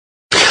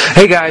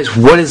Hey guys,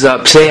 what is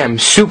up? Today I'm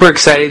super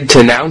excited to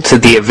announce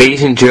that the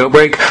evasion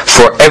jailbreak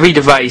for every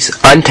device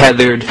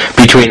untethered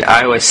between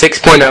iOS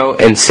 6.0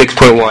 and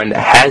 6.1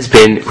 has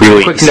been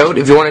released. Quick note,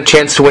 if you want a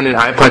chance to win an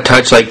iPod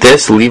Touch like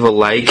this, leave a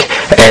like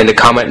and a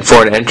comment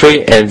for an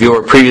entry and view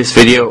our previous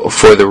video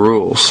for the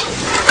rules.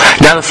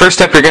 Now the first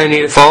step you're going to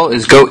need to follow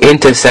is go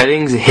into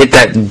settings, hit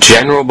that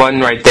general button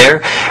right there,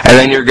 and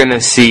then you're going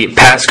to see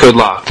passcode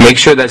lock. Make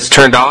sure that's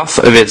turned off.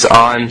 If it's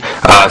on,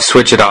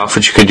 switch it off,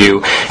 which you can do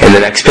in the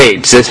next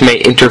page. This may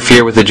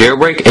interfere with the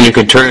jailbreak, and you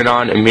can turn it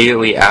on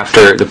immediately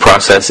after the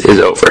process is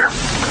over.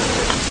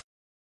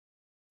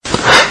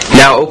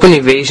 Now open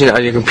Evasion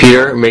on your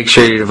computer, make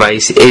sure your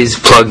device is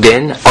plugged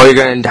in. All you're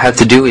going to have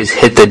to do is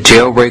hit the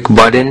jailbreak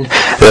button.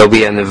 That'll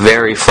be on the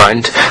very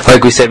front.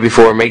 Like we said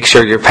before, make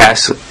sure your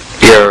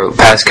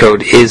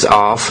passcode is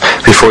off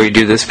before you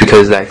do this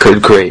because that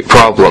could create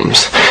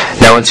problems.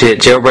 Now once you hit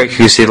jailbreak, you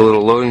can see the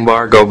little loading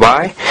bar go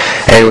by,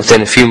 and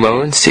within a few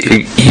moments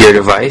your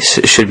device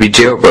should be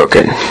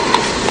jailbroken.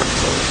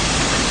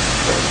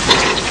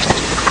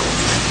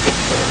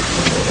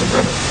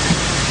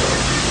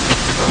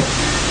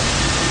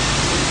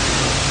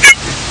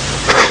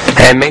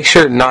 And make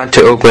sure not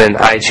to open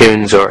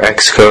iTunes or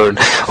Xcode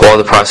while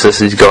the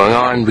process is going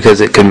on because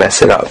it could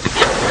mess it up.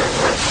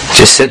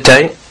 Just sit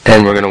tight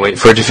and we're going to wait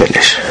for it to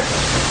finish.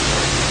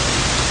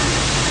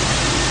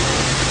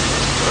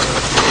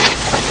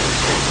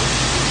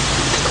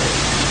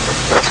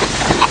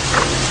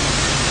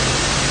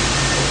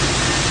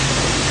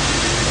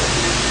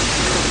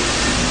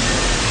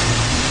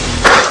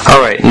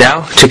 Alright,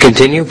 now to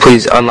continue,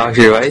 please unlock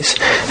your device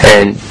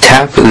and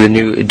tap the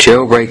new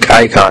jailbreak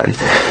icon.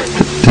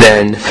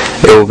 Then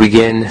it will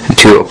begin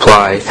to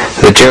apply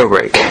the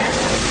jailbreak.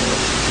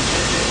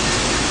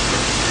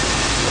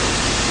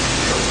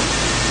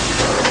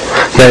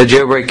 Now the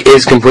jailbreak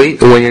is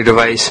complete, and when your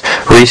device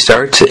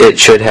restarts, it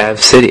should have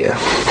cydia.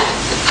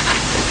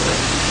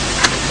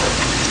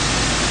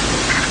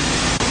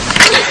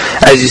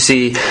 As you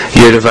see,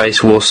 your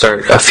device will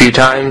start a few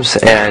times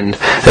and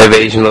the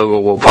evasion logo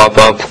will pop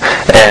up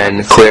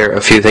and clear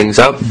a few things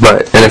up,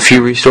 but in a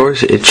few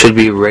restores it should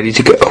be ready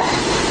to go.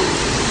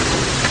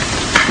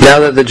 Now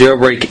that the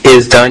jailbreak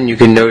is done, you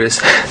can notice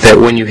that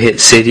when you hit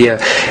cydia,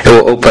 it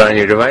will open on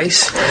your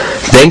device.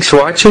 Thanks for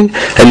watching,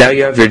 and now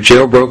you have your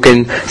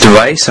jailbroken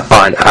device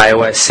on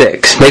iOS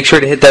 6. Make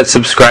sure to hit that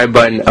subscribe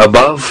button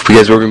above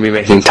because we're going to be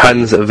making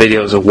tons of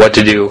videos of what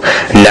to do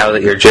now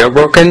that you're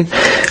jailbroken.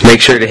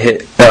 Make sure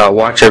to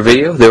watch our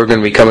video that we're going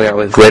to be coming out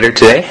with later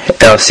today,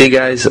 and I'll see you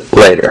guys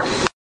later.